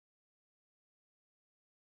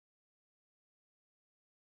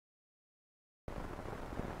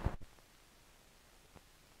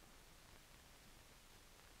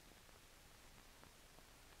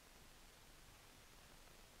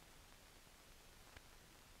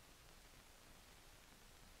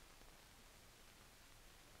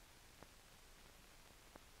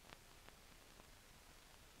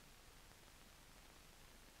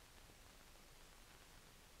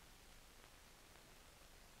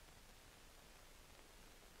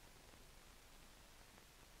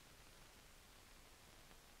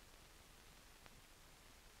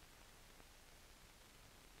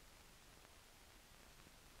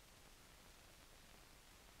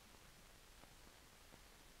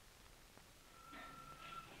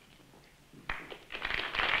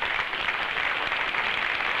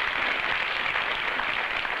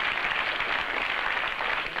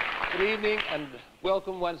evening and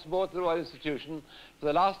welcome once more to the Royal Institution for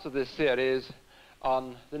the last of this series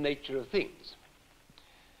on the nature of things.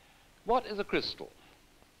 What is a crystal?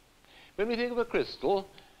 When we think of a crystal,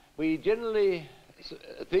 we generally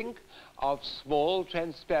think of small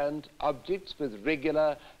transparent objects with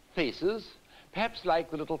regular faces, perhaps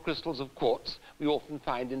like the little crystals of quartz we often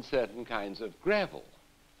find in certain kinds of gravel.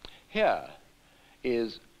 Here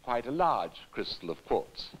is quite a large crystal of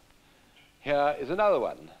quartz. Here is another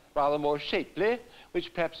one, rather more shapely,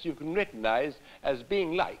 which perhaps you can recognize as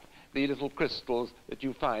being like the little crystals that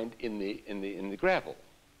you find in the gravel.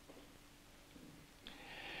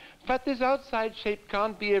 But this outside shape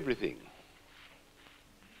can't be everything.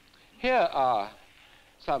 Here are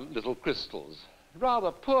some little crystals,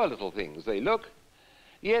 rather poor little things they look,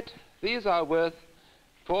 yet these are worth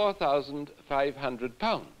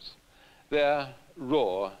 £4,500. They're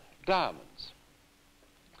raw diamonds.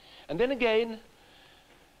 And then again,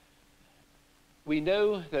 we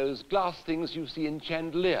know those glass things you see in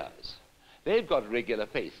chandeliers. They've got regular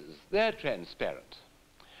faces. They're transparent.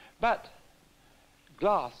 But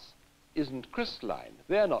glass isn't crystalline.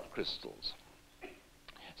 They're not crystals.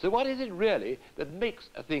 So what is it really that makes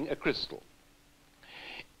a thing a crystal?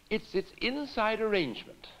 It's its inside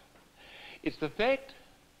arrangement. It's the fact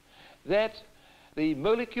that the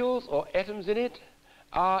molecules or atoms in it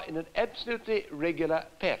are in an absolutely regular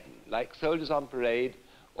pattern, like soldiers on parade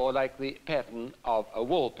or like the pattern of a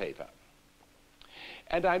wallpaper.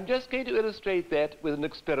 And I'm just going to illustrate that with an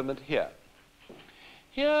experiment here.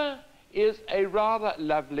 Here is a rather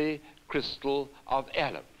lovely crystal of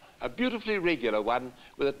alum, a beautifully regular one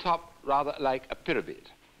with a top rather like a pyramid.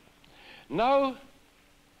 Now,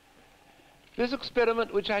 this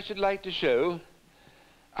experiment, which I should like to show,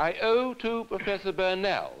 I owe to Professor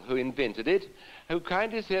Burnell, who invented it, who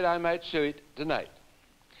kindly said I might show it tonight.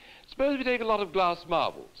 Suppose we take a lot of glass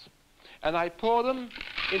marbles, and I pour them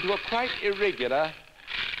into a quite irregular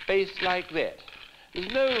base like that. There's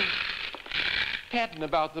no pattern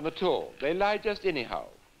about them at all. They lie just anyhow.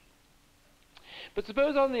 But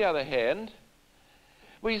suppose, on the other hand,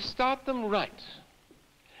 we start them right,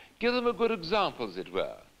 give them a good example, as it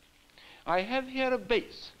were. I have here a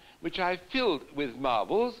base which I filled with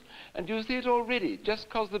marbles, and you see it already. Just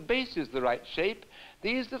because the base is the right shape,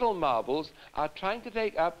 these little marbles are trying to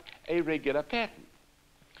take up a regular pattern.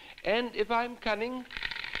 And if I'm cunning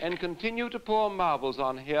and continue to pour marbles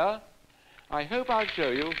on here, I hope I'll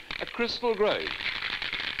show you a crystal growing.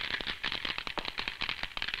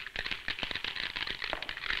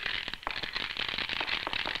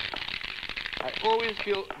 I always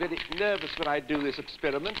feel very nervous when I do this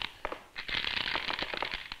experiment.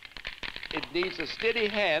 It needs a steady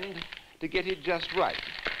hand to get it just right.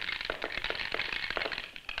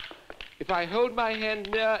 If I hold my hand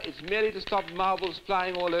near, it's merely to stop marbles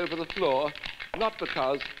flying all over the floor, not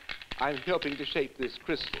because I'm helping to shape this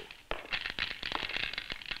crystal.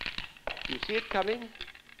 You see it coming?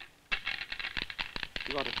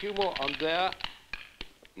 You got a few more on there.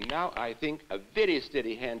 Now I think a very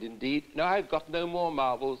steady hand indeed. Now I've got no more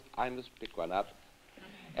marbles. I must pick one up.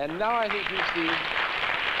 And now I think you see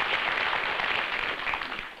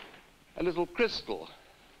a little crystal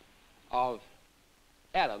of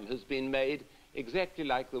alum has been made exactly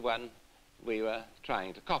like the one we were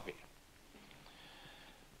trying to copy.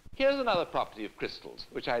 Here's another property of crystals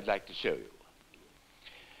which I'd like to show you.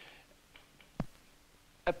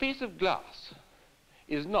 A piece of glass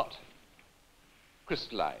is not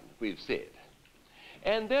crystalline, we've said.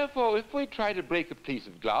 And therefore, if we try to break a piece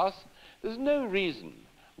of glass, there's no reason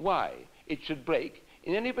why it should break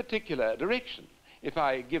in any particular direction. If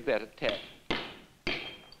I give that a tap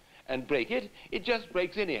and break it, it just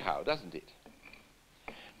breaks anyhow, doesn't it?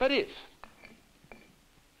 But if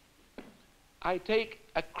I take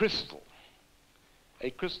a crystal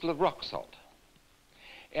of rock salt,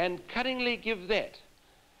 and cunningly give that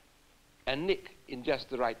a nick in just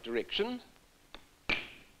the right direction,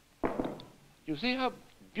 you see how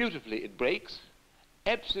beautifully it breaks,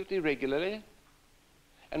 absolutely regularly,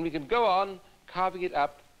 and we can go on carving it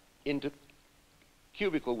up into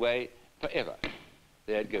cubical way forever.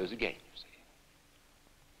 There it goes again, you see.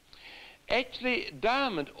 Actually,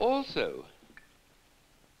 diamond also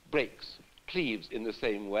breaks, cleaves in the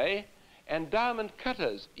same way, and diamond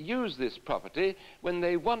cutters use this property when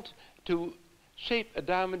they want to shape a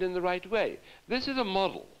diamond in the right way. This is a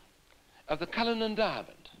model of the Cullinan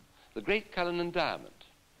diamond, the great Cullinan diamond.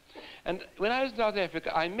 And when I was in South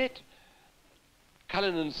Africa, I met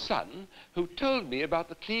Cullinan's son, who told me about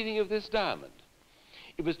the cleaving of this diamond.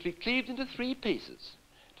 It was to be cleaved into 3 pieces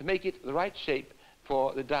to make it the right shape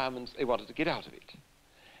for the diamonds they wanted to get out of it.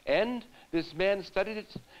 And This man studied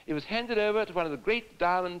it. It was handed over to one of the great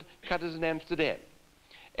diamond cutters in Amsterdam.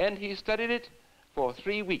 And he studied it for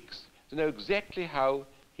 3 weeks to know exactly how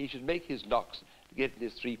he should make his knocks to get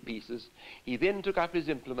these 3 pieces. He then took up his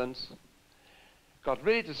implements, got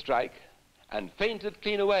ready to strike, and fainted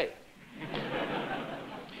clean away.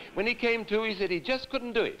 When he came to, he said he just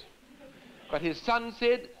couldn't do it. But his son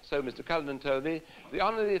said, so Mr. Cullinan told me, the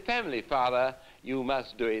honour of the family, father, you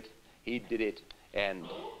must do it. He did it, and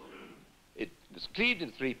it was cleaved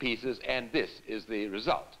into 3 pieces, and this is the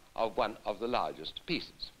result of one of the largest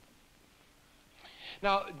pieces.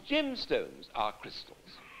 Now, gemstones are crystals.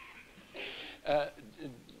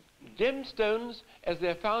 Gemstones, as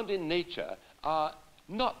they're found in nature, are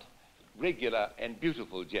not regular and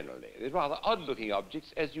beautiful generally. They're rather odd-looking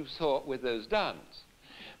objects, as you saw with those diamonds.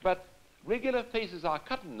 But regular faces are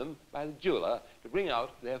cut in them by the jeweller to bring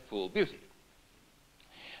out their full beauty.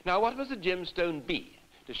 Now, what must a gemstone be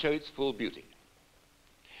to show its full beauty?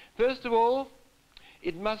 First of all,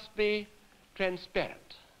 it must be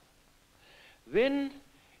transparent. Then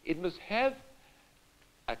it must have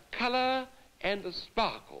a colour and a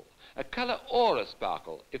sparkle, a colour or a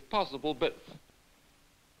sparkle, if possible both.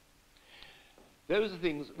 Those are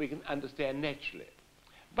things we can understand naturally.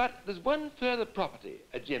 But there's one further property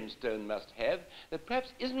a gemstone must have that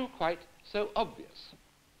perhaps isn't quite so obvious.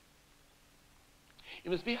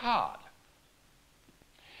 It must be hard.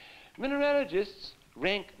 Mineralogists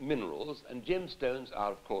rank minerals, and gemstones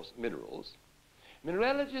are, of course, minerals.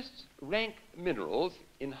 Mineralogists rank minerals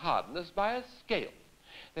in hardness by a scale.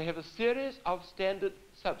 They have a series of standard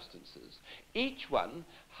substances, each one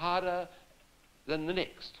harder than the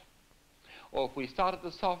next. Or if we start at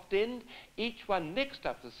the soft end, each one next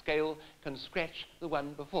up the scale can scratch the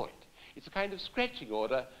one before it. It's a kind of scratching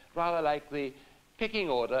order, rather like the pecking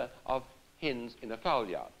order of hens in a fowl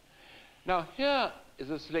yard. Now, here is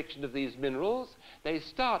a selection of these minerals. They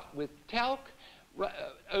start with talc,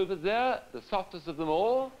 over there, the softest of them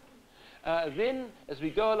all. Then, as we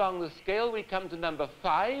go along the scale, we come to number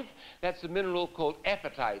 5. That's a mineral called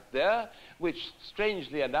apatite there, which,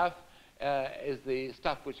 strangely enough, is the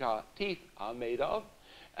stuff which our teeth are made of.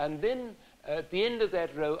 And then at the end of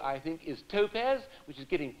that row, I think, is topaz, which is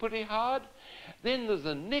getting pretty hard. Then there's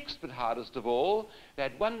the next but hardest of all,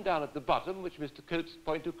 that one down at the bottom, which Mr. Coates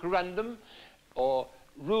pointed to, corundum, or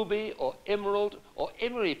ruby, or emerald, or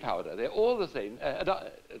emery powder. They're all the same.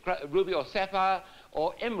 Ruby or sapphire,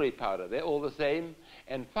 or emery powder. They're all the same.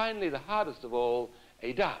 And finally, the hardest of all,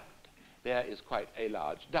 a diamond. There is quite a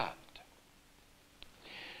large diamond.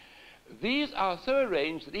 These are so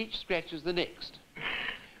arranged that each scratches the next.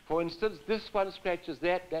 For instance, this one scratches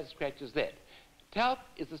that, that scratches that. Talc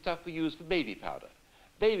is the stuff we use for baby powder.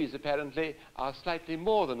 Babies, apparently, are slightly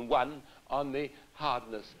more than 1 on the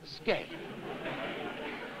hardness scale.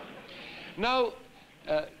 Now,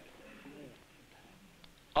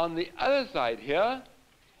 on the other side here,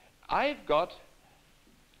 I've got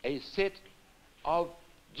a set of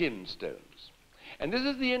gemstones. And this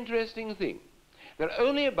is the interesting thing. There are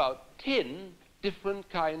only about 10 different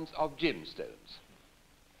kinds of gemstones.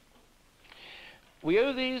 We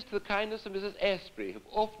owe these to the kindness of Mrs. Asprey, who've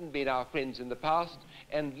often been our friends in the past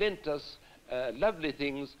and lent us lovely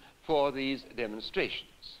things for these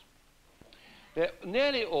demonstrations. They're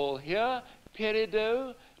nearly all here: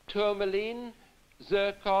 peridot, tourmaline,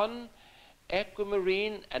 zircon,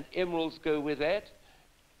 aquamarine, and emeralds go with that,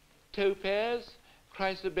 topaz,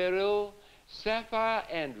 chrysoberyl, sapphire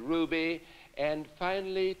and ruby, and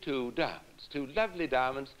finally 2 diamonds, 2 lovely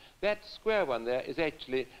diamonds. That square one there is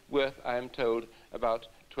actually worth, I am told, about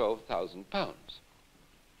 £12,000.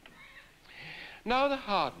 Now the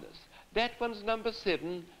hardness. That one's number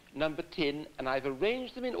 7, number 10, and I've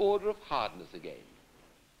arranged them in order of hardness again.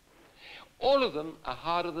 All of them are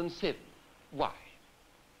harder than 7. Why?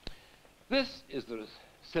 This is the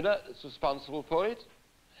sinner that's responsible for it.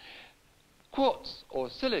 Quartz or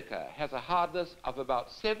silica has a hardness of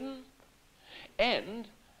about 7, and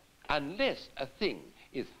unless a thing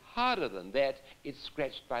is harder than that, it's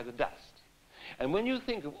scratched by the dust. And when you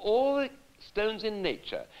think of all the stones in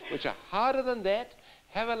nature which are harder than that,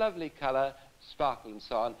 have a lovely colour, sparkle and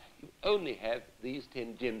so on, you only have these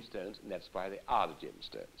 10 gemstones, and that's why they are the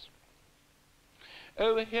gemstones.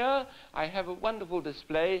 Over here, I have a wonderful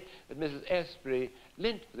display that Mrs. Asprey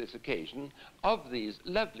lent for this occasion of these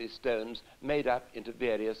lovely stones made up into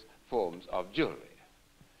various forms of jewellery.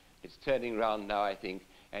 It's turning round now, I think,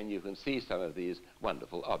 and you can see some of these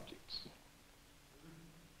wonderful objects.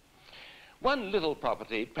 One little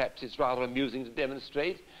property, perhaps it's rather amusing to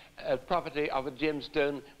demonstrate, a property of a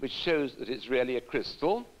gemstone which shows that it's really a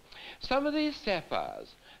crystal. Some of these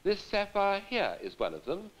sapphires, this sapphire here is one of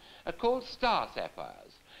them. are called star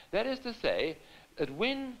sapphires. That is to say that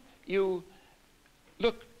when you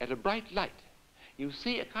look at a bright light, you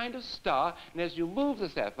see a kind of star, and as you move the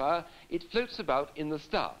sapphire, it floats about in the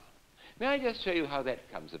star. May I just show you how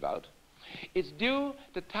that comes about? It's due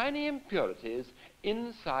to tiny impurities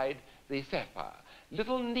inside the sapphire,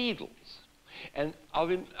 little needles, and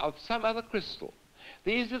of some other crystal.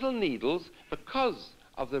 These little needles, because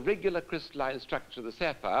of the regular crystalline structure of the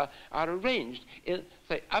sapphire, are arranged in,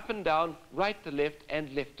 say, up and down, right to left,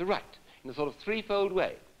 and left to right, in a sort of threefold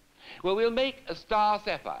way. Well, we'll make a star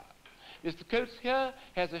sapphire. Mr. Coates here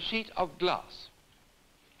has a sheet of glass.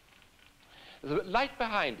 There's a light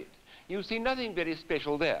behind it. You see nothing very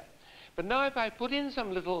special there. But now if I put in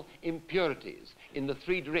some little impurities in the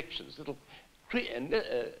three directions, little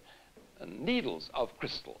needles of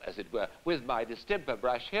crystal, as it were, with my distemper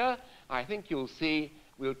brush here, I think you'll see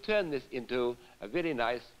we'll turn this into a very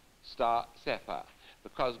nice star sapphire,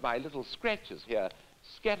 because my little scratches here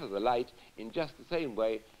scatter the light in just the same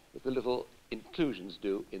way that the little inclusions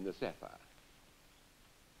do in the sapphire.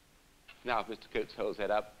 Now, if Mr. Coates holds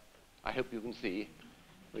that up, I hope you can see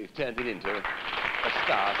we've turned it into a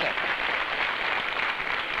star sapphire.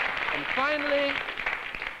 And finally,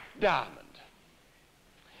 diamond.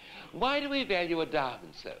 Why do we value a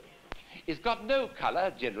diamond so? It's got no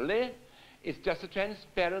color, generally. It's just a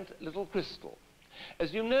transparent little crystal.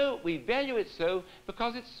 As you know, we value it so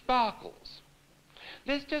because it sparkles.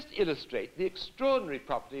 Let's just illustrate the extraordinary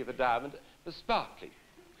property of a diamond, the sparkling.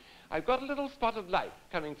 I've got a little spot of light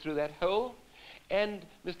coming through that hole, and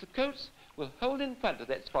Mr. Coates will hold in front of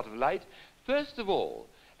that spot of light, first of all,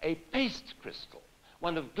 a paste crystal,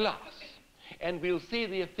 one of glass, and we'll see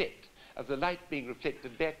the effect of the light being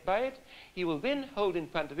reflected back by it. He will then hold in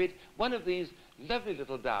front of it one of these lovely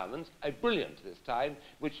little diamonds, a brilliant this time,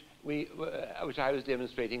 which I was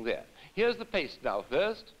demonstrating there. Here's the paste now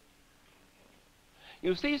first.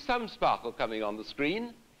 You see some sparkle coming on the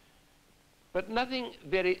screen, but nothing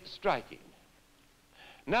very striking.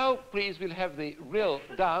 Now, please, we'll have the real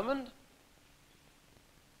diamond.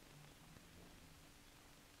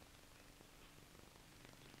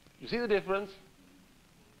 You see the difference?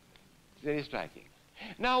 It's very striking.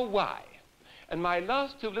 Now, why? And my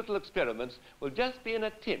last two little experiments will just be an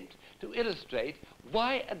attempt to illustrate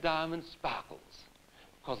why a diamond sparkles.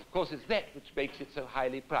 Because, of course, it's that which makes it so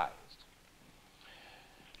highly prized.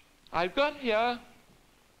 I've got here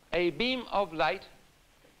a beam of light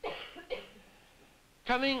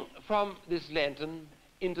coming from this lantern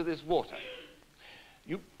into this water.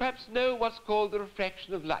 You perhaps know what's called the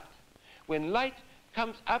refraction of light. When light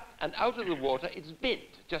comes up and out of the water, it's bent,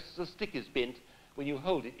 just as a stick is bent when you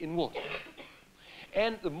hold it in water.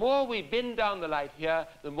 And the more we bend down the light here,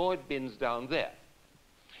 the more it bends down there.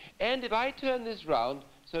 And if I turn this round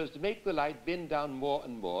so as to make the light bend down more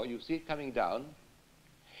and more, you see it coming down.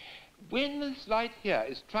 When this light here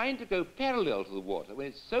is trying to go parallel to the water, when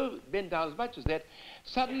it's so bent down as much as that,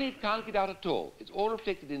 suddenly it can't get out at all. It's all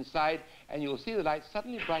reflected inside, and you'll see the light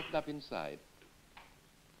suddenly brighten up inside.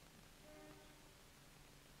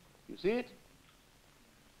 You see it?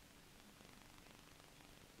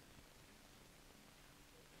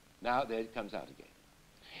 Now, there it comes out again.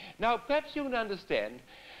 Now, perhaps you can understand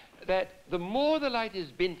that the more the light is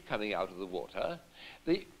bent coming out of the water,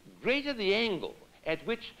 the greater the angle at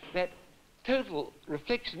which that total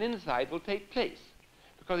reflection inside will take place,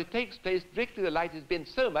 because it takes place directly the light is bent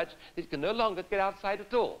so much that it can no longer get outside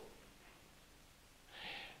at all.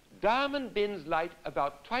 Diamond bends light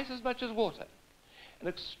about twice as much as water, an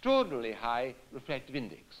extraordinarily high refractive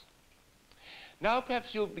index. Now perhaps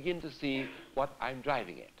you'll begin to see what I'm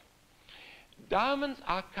driving at. Diamonds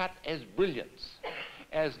are cut as brilliants,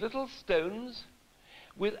 as little stones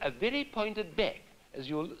with a very pointed back, as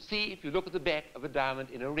you'll see if you look at the back of a diamond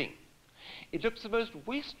in a ring. It looks the most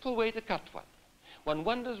wasteful way to cut one. One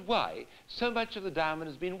wonders why so much of the diamond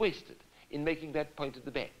has been wasted in making that point at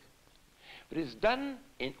the back. But it's done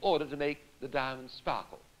in order to make the diamond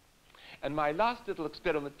sparkle. And my last little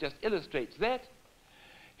experiment just illustrates that.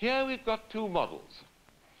 Here we've got two models.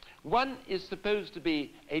 One is supposed to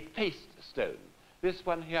be a paste stone, this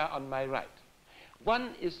one here on my right.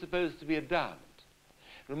 One is supposed to be a diamond.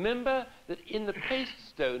 Remember that in the paste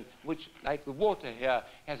stone, which, like the water here,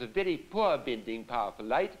 has a very poor bending power for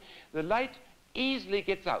light, the light easily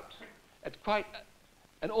gets out at quite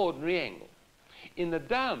an ordinary angle. In the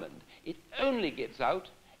diamond, it only gets out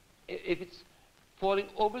if it's falling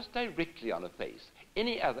almost directly on a face,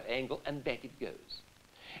 any other angle, and back it goes.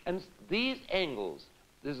 And these angles,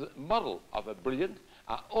 this model of a brilliant,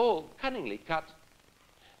 are all cunningly cut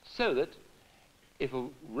so that if a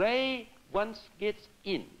ray once gets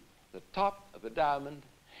in the top of a diamond,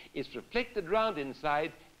 It's reflected round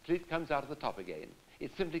inside till it comes out of the top again.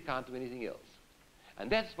 It simply can't do anything else. And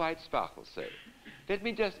that's why it sparkles so. Let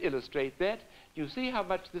me just illustrate that. You see how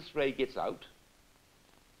much this ray gets out?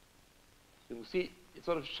 You can see it's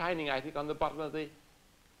sort of shining, I think, on the bottom of the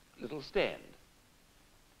little stand.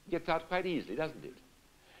 It gets out quite easily, doesn't it?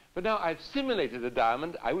 But now I've simulated a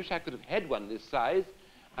diamond. I wish I could have had one this size.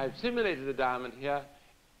 I've simulated a diamond here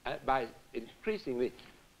by increasing the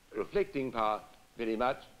reflecting power very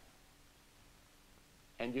much.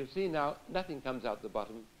 And you see now nothing comes out the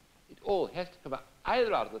bottom. It all has to come out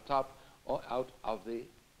either out of the top or out of the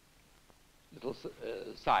little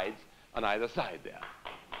sides on either side there.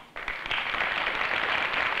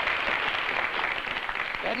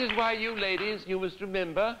 That is why you ladies, you must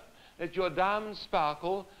remember that your diamonds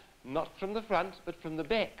sparkle not from the front but from the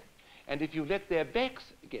back. And if you let their backs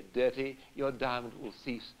get dirty, your diamond will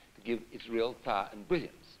cease to give its real power and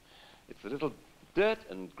brilliance. It's the little dirt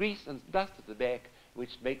and grease and dust at the back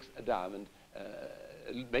which makes a diamond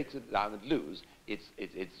lose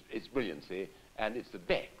its brilliancy, and it's the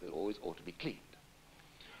back that always ought to be cleaned.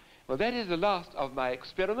 Well, that is the last of my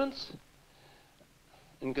experiments.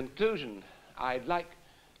 In conclusion, I'd like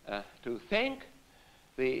to thank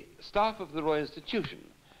the staff of the Royal Institution,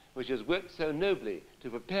 which has worked so nobly to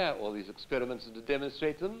prepare all these experiments and to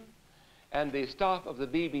demonstrate them, and the staff of the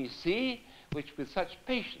BBC, which with such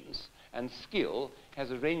patience and skill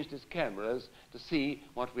has arranged its cameras to see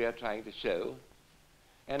what we are trying to show.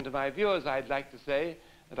 And to my viewers, I'd like to say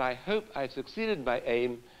that I hope I've succeeded in my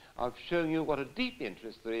aim of showing you what a deep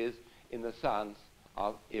interest there is in the science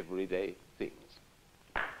of everyday